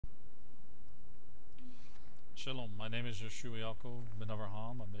Shalom, my name is Yehoshua ben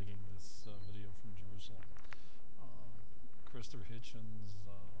Avraham. I'm making this video from Jerusalem. Christopher Hitchens,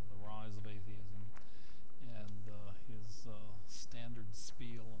 The Rise of Atheism, and his standard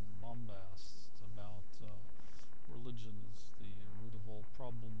spiel and bombast about religion is the root of all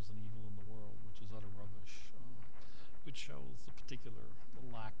problems and evil in the world, which is utter rubbish, which shows the particular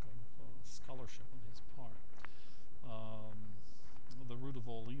lack of scholarship on his part. The root of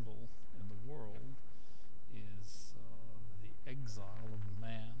all evil in the world is the exile of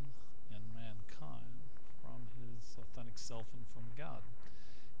man and mankind from his authentic self and from God.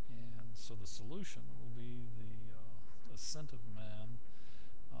 And so the solution will be the ascent of man,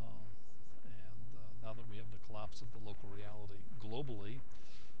 and now that we have the collapse of the local reality globally,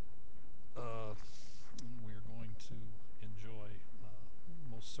 we are going to enjoy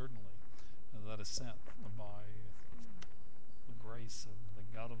most certainly that ascent by the grace of the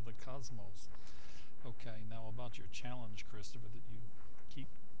God of the cosmos. Okay, now about your challenge, Christopher, that you keep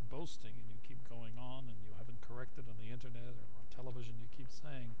boasting and you keep going on and you haven't corrected on the internet or on television. You keep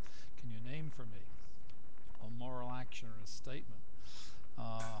saying, can you name for me a moral action or a statement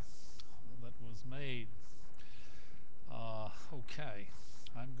that was made? Okay,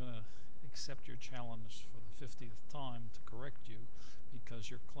 I'm going to accept your challenge for the 50th time to correct you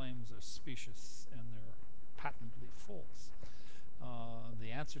because your claims are specious and they're patently false. The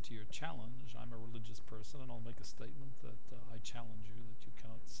answer to your challenge, I'm a religious person and I'll make a statement that I challenge you that you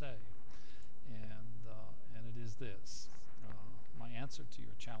cannot say, and it is this. My answer to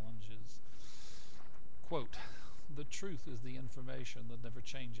your challenge is, quote, the truth is the information that never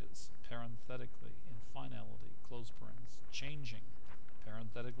changes, parenthetically, in finality, close parens, changing,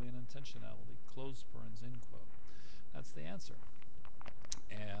 parenthetically, in intentionality, close parens, end quote. That's the answer.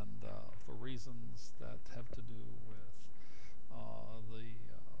 And for reasons that have to do with the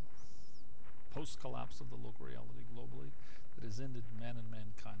post-collapse of the local reality globally that has ended man and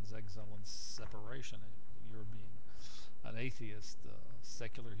mankind's exile and separation. You're being an atheist,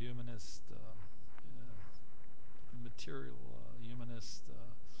 secular humanist, material humanist,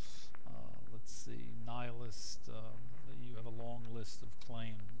 let's see, nihilist. You have a long list of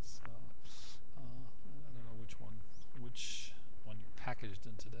claims. I don't know which one you're packaged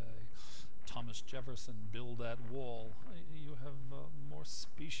in today. Thomas Jefferson, build that wall. You have more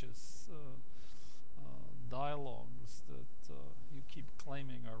specious dialogues that you keep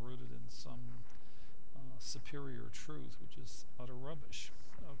claiming are rooted in some superior truth, which is utter rubbish.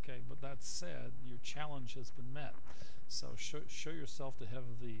 Okay, but that said, your challenge has been met. So show yourself to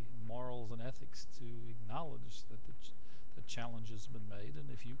have the morals and ethics to acknowledge that the challenge has been made, and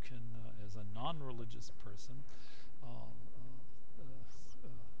if you can, as a non-religious person,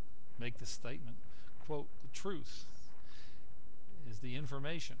 make the statement, quote, the truth is the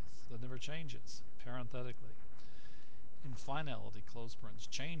information that never changes, parenthetically, in finality, close parens,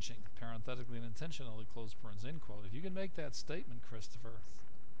 changing, parenthetically, and intentionally, close parens, end quote. If you can make that statement, Christopher,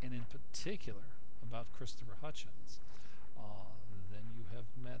 and in particular about Christopher Hitchens, then you have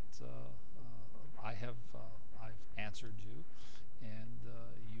met, I've answered you, and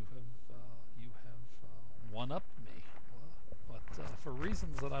you have one-upped me. But for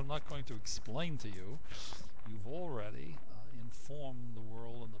reasons that I'm not going to explain to you, you've already informed the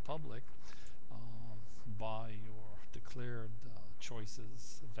world and the public by your declared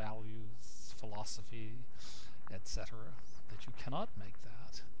choices, values, philosophy, etc., that you cannot make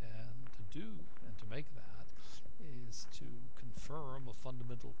that. And to make that is to confirm a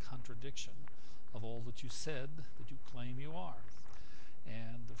fundamental contradiction of all that you said that you claim you are.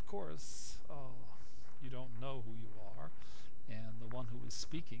 And of course, you don't know who you are, and the one who is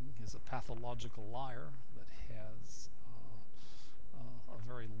speaking is a pathological liar that has a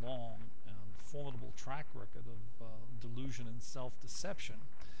very long and formidable track record of delusion and self-deception.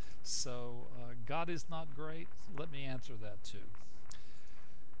 So God is not great. Let me answer that too.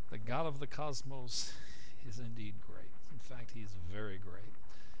 The God of the cosmos is indeed great. In fact, he's very great.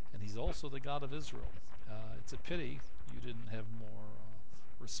 And he's also the God of Israel. It's a pity you didn't have more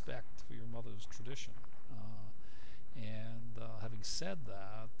respect for your mother's tradition. And having said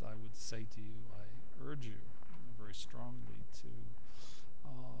that, I would say to you, I urge you very strongly to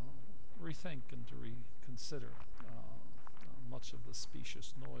rethink and to reconsider much of the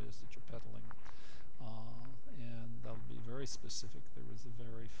specious noise that you're peddling. And I'll be very specific. There is a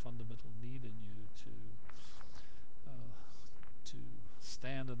very fundamental need in you to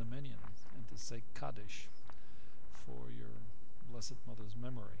stand in a minyan and to say Kaddish for your Blessed Mother's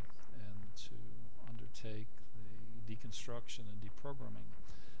memory, and to undertake the deconstruction and deprogramming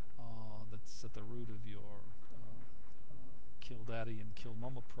that's at the root of your Kill Daddy and Kill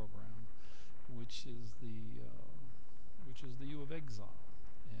Mama program, which is the U of exile,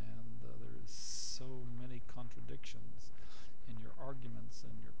 and there is so many contradictions in your arguments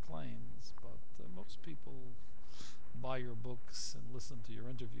and your claims, but most people buy your books and listen to your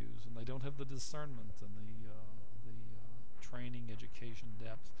interviews, and they don't have the discernment and the training, education,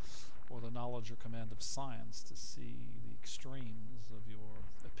 depth, or the knowledge or command of science to see the extremes of your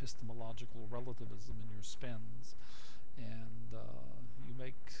epistemological relativism and your spins. And you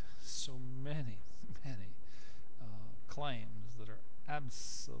make so many claims that are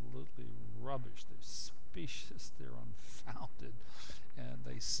absolutely rubbish. They're specious, they're unfounded, and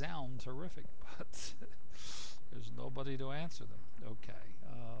they sound terrific, but there's nobody to answer them. Okay,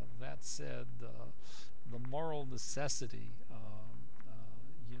 that said, the moral necessity,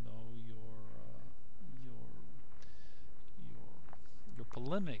 your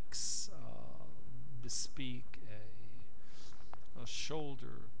polemics bespeak a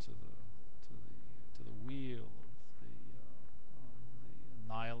shoulder to the wheel of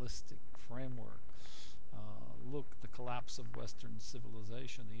the nihilistic framework. Look, the collapse of Western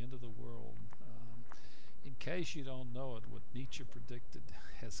civilization, the end of the world. In case you don't know it, what Nietzsche predicted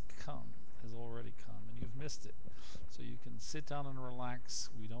has already come, and you've missed it. So you can sit down and relax.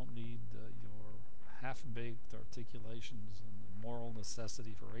 We don't need your half-baked articulations on the moral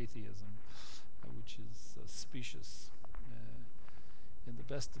necessity for atheism, which is specious in the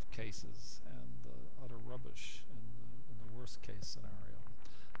best of cases and utter rubbish in the worst case scenario.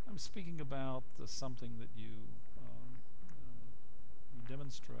 I'm speaking about something that you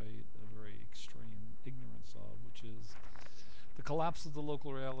demonstrate a very extreme ignorance of, which is the collapse of the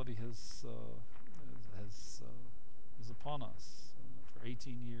local reality is upon us. For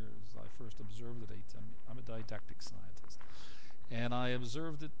 18 years, I first observed it. I'm a didactic scientist, and I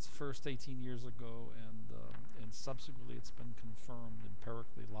observed it first 18 years ago, and subsequently it's been confirmed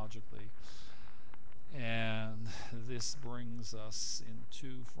empirically, logically. And this brings us in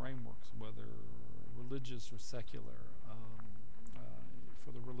two frameworks, whether religious or secular.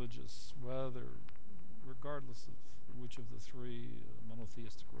 For the religious, regardless of which of the three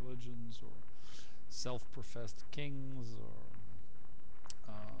monotheistic religions or self-professed kings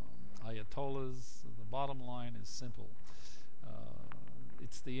or ayatollahs, the bottom line is simple.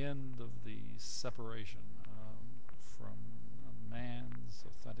 It's the end of the separation from man's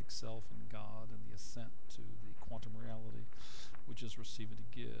authentic self and God, and the ascent to the quantum reality, which is receiving to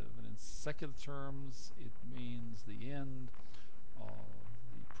give. And in secular terms, it means the end of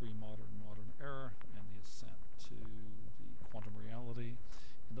the pre-modern, modern era, and the ascent to the quantum reality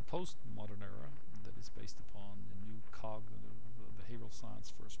in the post-modern era that is based upon the new cognitive behavioral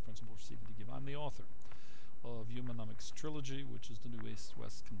science first principle receiving to give. I'm the author of Humanomics trilogy, which is the new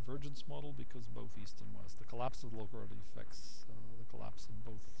East-West convergence model, because both East and West. The collapse of the local reality affects the collapse of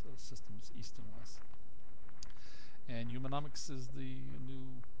both systems, East and West. And Humanomics is the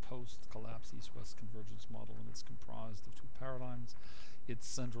new post-collapse East-West convergence model, and it's comprised of two paradigms. Its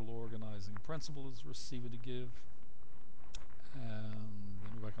central organizing principle is receive to give, and the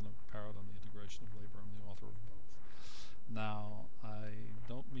new economic paradigm, the integration of labor. I'm the author of both. Now, I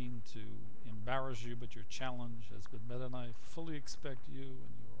don't mean to embarrass you, but your challenge has been met, and I fully expect you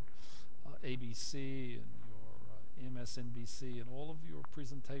and your ABC and your MSNBC and all of your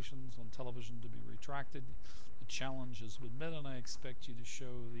presentations on television to be retracted. The challenge has been met, and I expect you to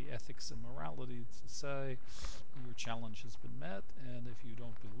show the ethics and morality to say your challenge has been met. And if you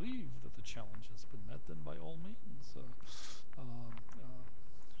don't believe that the challenge has been met, then by all means,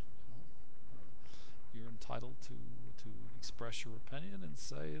 you're entitled to express your opinion and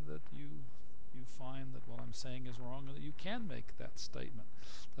say that you find that what I'm saying is wrong, and that you can make that statement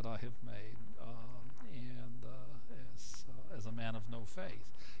that I have made, and as a man of no faith,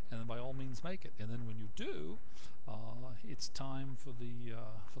 and then by all means make it. And then when you do, it's time for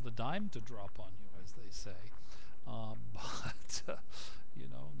the dime to drop on you, as they say. But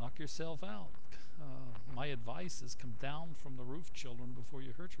knock yourself out. My advice is come down from the roof, children, before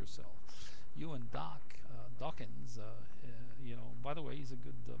you hurt yourself. You and Dawkins, by the way, he's a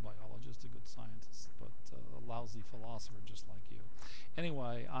good biologist, a good scientist, but a lousy philosopher just like you.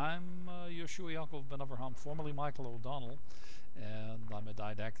 Anyway, I'm Yehoshua Yaakov ben Avraham, formerly Michael O'Donnell, and I'm a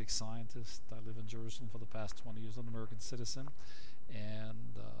didactic scientist. I live in Jerusalem for the past 20 years. I'm an American citizen,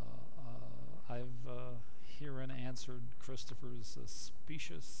 and I've herein answered Christopher's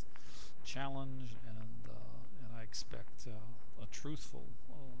specious challenge, and I expect a truthful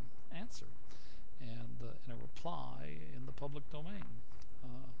answer and a reply in the public domain.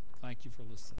 Thank you for listening.